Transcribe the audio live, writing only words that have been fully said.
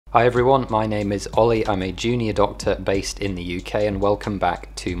Hi everyone, my name is Ollie. I'm a junior doctor based in the UK and welcome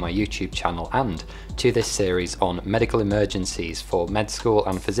back to my YouTube channel and to this series on medical emergencies for med school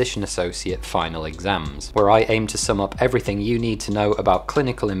and physician associate final exams, where I aim to sum up everything you need to know about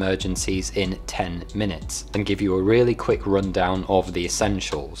clinical emergencies in 10 minutes and give you a really quick rundown of the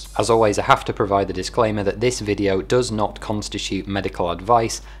essentials. As always, I have to provide the disclaimer that this video does not constitute medical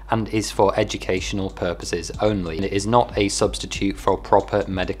advice and is for educational purposes only. It is not a substitute for proper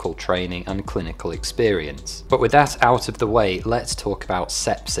medical training and clinical experience. But with that out of the way, let's talk about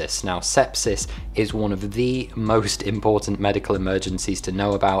sepsis. Now, sepsis is one of the most important medical emergencies to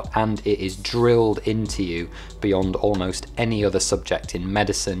know about, and it is drilled into you beyond almost any other subject in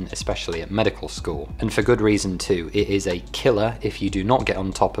medicine, especially at medical school. And for good reason too. It is a killer if you do not get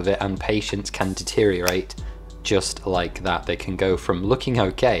on top of it, and patients can deteriorate just like that. They can go from looking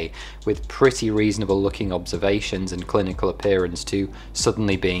okay with pretty reasonable looking observations and clinical appearance to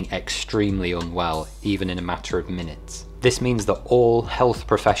suddenly being extremely unwell, even in a matter of minutes. This means that all health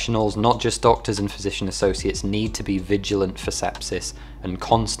professionals, not just doctors and physician associates, need to be vigilant for sepsis and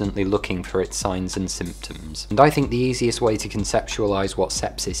constantly looking for its signs and symptoms. And I think the easiest way to conceptualize what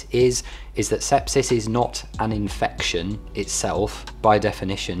sepsis is that sepsis is not an infection itself. By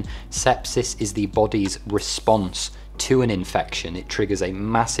definition, sepsis is the body's response to an infection. It triggers a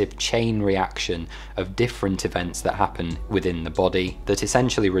massive chain reaction of different events that happen within the body that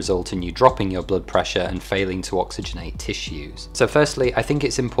essentially result in you dropping your blood pressure and failing to oxygenate tissues. So firstly, I think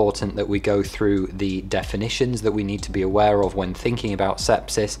it's important that we go through the definitions that we need to be aware of when thinking about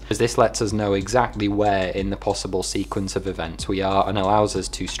sepsis, as this lets us know exactly where in the possible sequence of events we are and allows us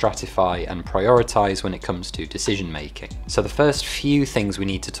to stratify and prioritize when it comes to decision making. So the first few things we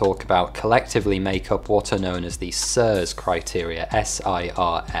need to talk about collectively make up what are known as the SIRS criteria,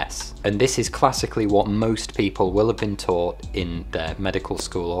 SIRS. And this is classically what most people will have been taught in their medical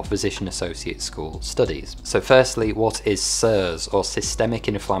school or physician associate school studies. So firstly, what is SIRS, or systemic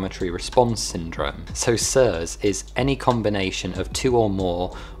inflammatory response syndrome? So SIRS is any combination of two or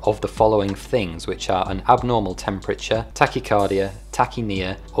more of the following things, which are an abnormal temperature, tachycardia,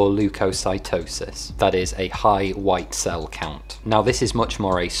 tachypnea, or leukocytosis. That is a high white cell count. Now, this is much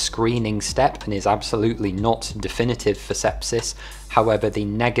more a screening step and is absolutely not definitive for sepsis. However, the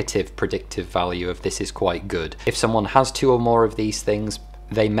negative predictive value of this is quite good. If someone has two or more of these things,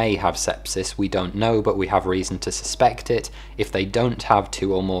 they may have sepsis. We don't know, but we have reason to suspect it. If they don't have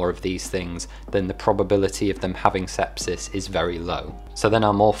two or more of these things, then the probability of them having sepsis is very low. So then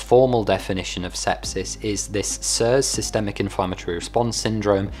our more formal definition of sepsis is this SIRS, systemic inflammatory response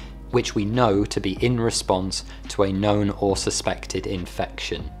syndrome, which we know to be in response to a known or suspected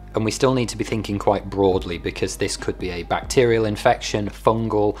infection. And we still need to be thinking quite broadly, because this could be a bacterial infection,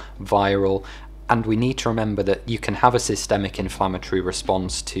 fungal, viral, and we need to remember that you can have a systemic inflammatory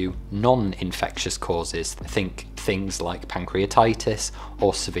response to non-infectious causes. Think things like pancreatitis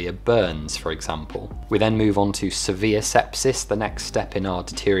or severe burns, for example. We then move on to severe sepsis, the next step in our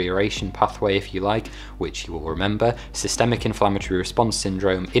deterioration pathway, if you like, which you will remember: systemic inflammatory response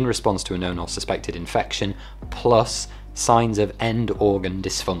syndrome in response to a known or suspected infection, plus signs of end organ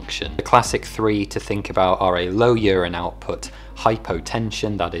dysfunction. The classic three to think about are a low urine output,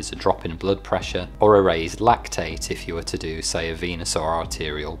 hypotension, that is a drop in blood pressure, or a raised lactate if you were to do, say, a venous or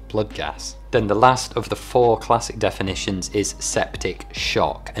arterial blood gas. Then the last of the four classic definitions is septic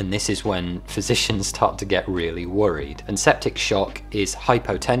shock, and this is when physicians start to get really worried. And septic shock is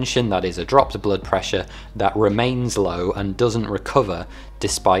hypotension, that is a dropped blood pressure that remains low and doesn't recover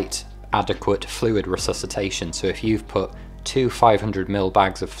despite adequate fluid resuscitation. So if you've put two 500 ml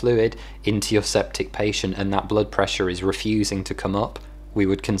bags of fluid into your septic patient and that blood pressure is refusing to come up, we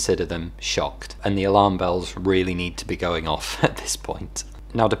would consider them shocked, and the alarm bells really need to be going off at this point.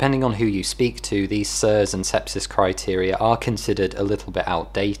 Now, depending on who you speak to, these SIRS and sepsis criteria are considered a little bit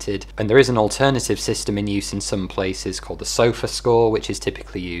outdated, and there is an alternative system in use in some places called the SOFA score, which is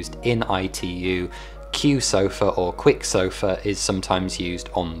typically used in ITU. Q-SOFA or quick SOFA is sometimes used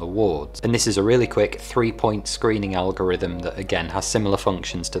on the wards. And this is a really quick 3-point screening algorithm that again has similar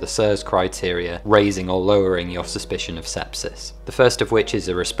functions to the SIRS criteria, raising or lowering your suspicion of sepsis. The first of which is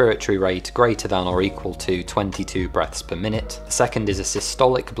a respiratory rate greater than or equal to 22 breaths per minute. The second is a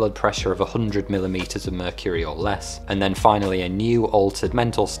systolic blood pressure of 100 millimeters of mercury or less. And then finally a new altered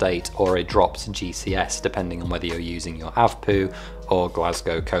mental state or a dropped GCS, depending on whether you're using your AVPU or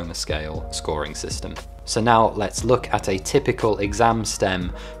Glasgow Coma Scale scoring system. So now let's look at a typical exam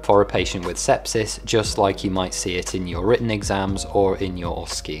stem for a patient with sepsis, just like you might see it in your written exams or in your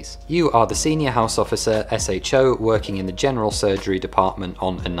OSCEs. You are the senior house officer, SHO, working in the general surgery department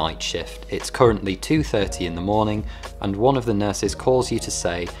on a night shift. It's currently 2:30 in the morning, and one of the nurses calls you to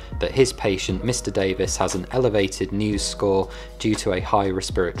say that his patient, Mr. Davis, has an elevated news score due to a high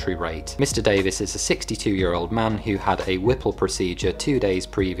respiratory rate. Mr. Davis is a 62-year-old man who had a Whipple procedure 2 days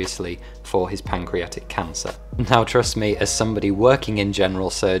previously for his pancreatic cancer. Now trust me, as somebody working in general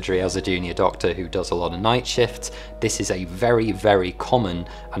surgery as a junior doctor who does a lot of night shifts, this is a very, very common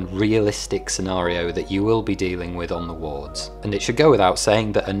and realistic scenario that you will be dealing with on the wards. And it should go without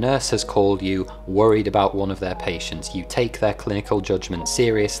saying that a nurse has called you worried about one of their patients. You take their clinical judgment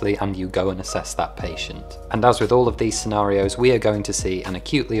seriously and you go and assess that patient. And as with all of these scenarios, we are going to see an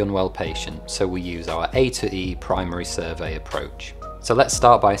acutely unwell patient, so we use our A to E primary survey approach. So let's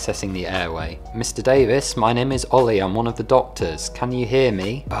start by assessing the airway. Mr. Davis, my name is Ollie, I'm one of the doctors. Can you hear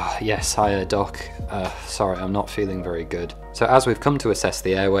me? Yes, hiya doc. Sorry, I'm not feeling very good. So as we've come to assess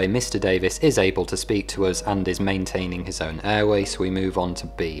the airway, Mr. Davis is able to speak to us and is maintaining his own airway, so we move on to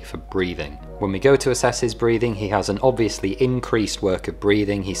B for breathing. When we go to assess his breathing, he has an obviously increased work of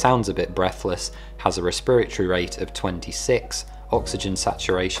breathing, he sounds a bit breathless, has a respiratory rate of 26, oxygen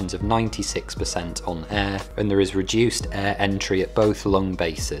saturations of 96% on air, and there is reduced air entry at both lung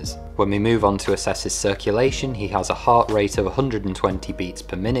bases. When we move on to assess his circulation, he has a heart rate of 120 beats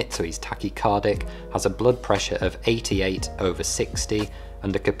per minute, so he's tachycardic, has a blood pressure of 88/60,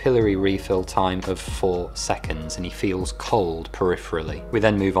 and a capillary refill time of 4 seconds, and he feels cold peripherally. We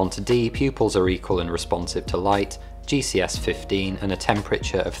then move on to D, pupils are equal and responsive to light, GCS 15 and a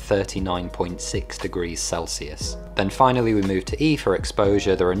temperature of 39.6 degrees Celsius. Then finally we move to E for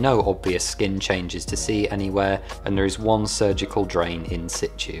exposure. There are no obvious skin changes to see anywhere, and there is one surgical drain in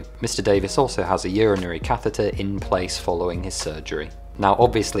situ. Mr. Davis also has a urinary catheter in place following his surgery. Now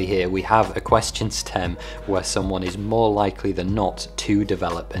obviously here we have a question stem where someone is more likely than not to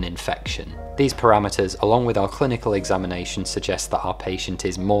develop an infection. These parameters, along with our clinical examination, suggest that our patient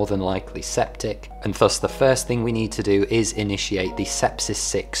is more than likely septic, and thus the first thing we need to do is initiate the Sepsis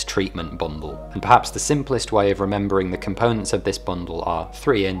 6 treatment bundle. And perhaps the simplest way of remembering the components of this bundle are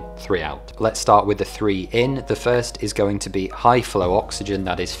 3 in, 3 out. Let's start with the 3 in. The first is going to be high flow oxygen,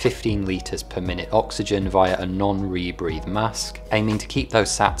 that is 15 litres per minute oxygen via a non-rebreathe mask, aiming to keep those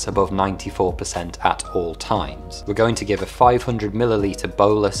SATs above 94% at all times. We're going to give a 500 milliliter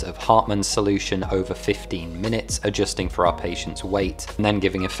bolus of Hartmann's solution over 15 minutes, adjusting for our patient's weight, and then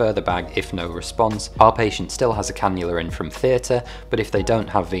giving a further bag if no response. Our patient still has a cannula in from theatre, but if they don't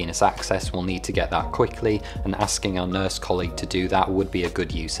have venous access, we'll need to get that quickly, and asking our nurse colleague to do that would be a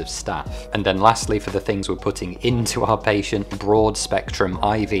good use of staff. And then lastly, for the things we're putting into our patient, broad spectrum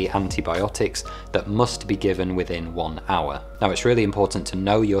IV antibiotics that must be given within 1 hour. Now it's really important to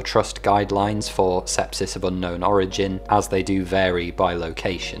know your trust guidelines for sepsis of unknown origin, as they do vary by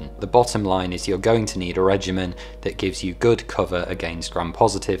location. The bottom line is you're going to need a regimen that gives you good cover against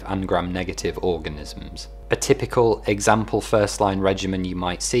gram-positive and gram-negative organisms. A typical example first-line regimen you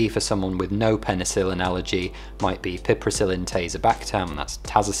might see for someone with no penicillin allergy might be piperacillin tazobactam, that's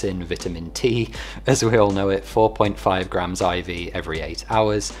tazocin, vitamin T, as we all know it, 4.5 grams IV every 8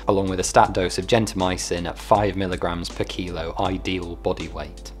 hours, along with a stat dose of gentamicin at 5 milligrams per kilo ideal body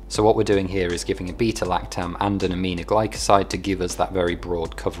weight. So what we're doing here is giving a beta-lactam and an aminoglycoside to give us that very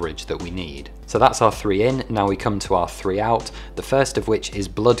broad coverage that we need. So that's our 3 in, now we come to our 3 out, the first of which is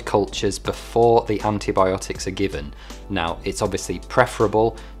blood cultures before the antibiotics are given. Now it's obviously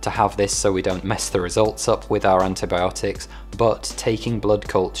preferable to have this so we don't mess the results up with our antibiotics, but taking blood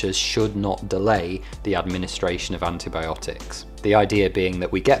cultures should not delay the administration of antibiotics. The idea being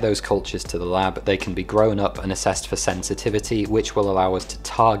that we get those cultures to the lab, they can be grown up and assessed for sensitivity, which will allow us to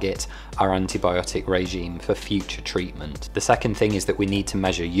target our antibiotic regime for future treatment. The second thing is that we need to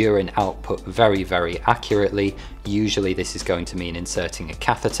measure urine output very, very accurately. Usually this is going to mean inserting a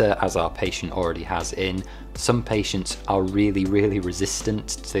catheter, as our patient already has in. Some patients are really resistant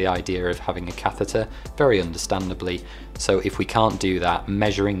to the idea of having a catheter, very understandably. So if we can't do that,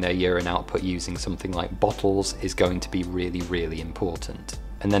 measuring their urine output using something like bottles is going to be really important.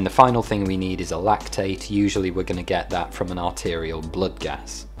 And then the final thing we need is a lactate. Usually we're going to get that from an arterial blood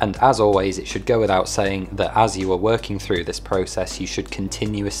gas. And as always, it should go without saying that as you are working through this process, you should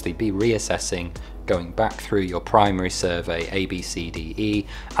continuously be reassessing, going back through your primary survey A, B, C, D, E,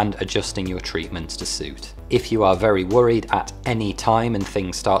 and adjusting your treatments to suit. If you are very worried at any time and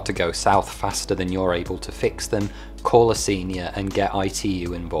things start to go south faster than you're able to fix them, call a senior and get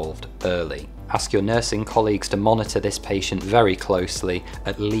ITU involved early. Ask your nursing colleagues to monitor this patient very closely,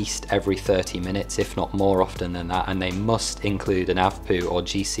 at least every 30 minutes, if not more often than that, and they must include an AVPU or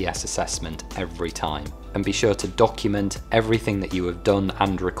GCS assessment every time. And be sure to document everything that you have done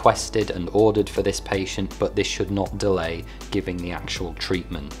and requested and ordered for this patient, but this should not delay giving the actual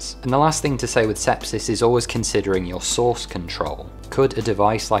treatments. And the last thing to say with sepsis is always considering your source control. Could a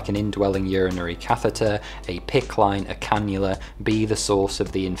device like an indwelling urinary catheter, a PICC line, a cannula be the source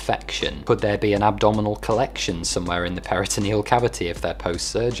of the infection? Could there be an abdominal collection somewhere in the peritoneal cavity if they're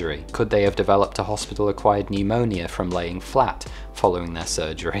post-surgery? Could they have developed a hospital-acquired pneumonia from laying flat following their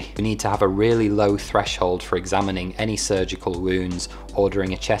surgery? We need to have a really low threshold for examining any surgical wounds,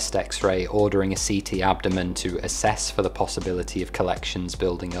 ordering a chest x-ray, ordering a CT abdomen to assess for the possibility of collections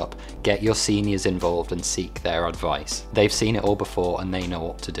building up. Get your seniors involved and seek their advice. They've seen it all before and they know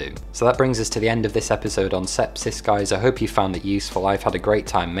what to do. So that brings us to the end of this episode on sepsis, guys. I hope you found it useful. I've had a great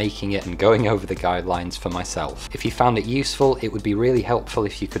time making it and going over the guidelines for myself. If you found it useful, it would be really helpful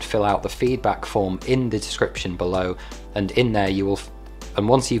if you could fill out the feedback form in the description below, and in there and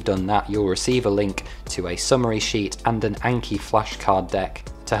once you've done that, you'll receive a link to a summary sheet and an Anki flashcard deck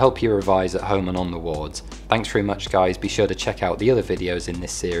to help you revise at home and on the wards. Thanks very much, guys. Be sure to check out the other videos in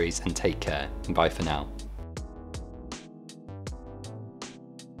this series and take care. Bye for now.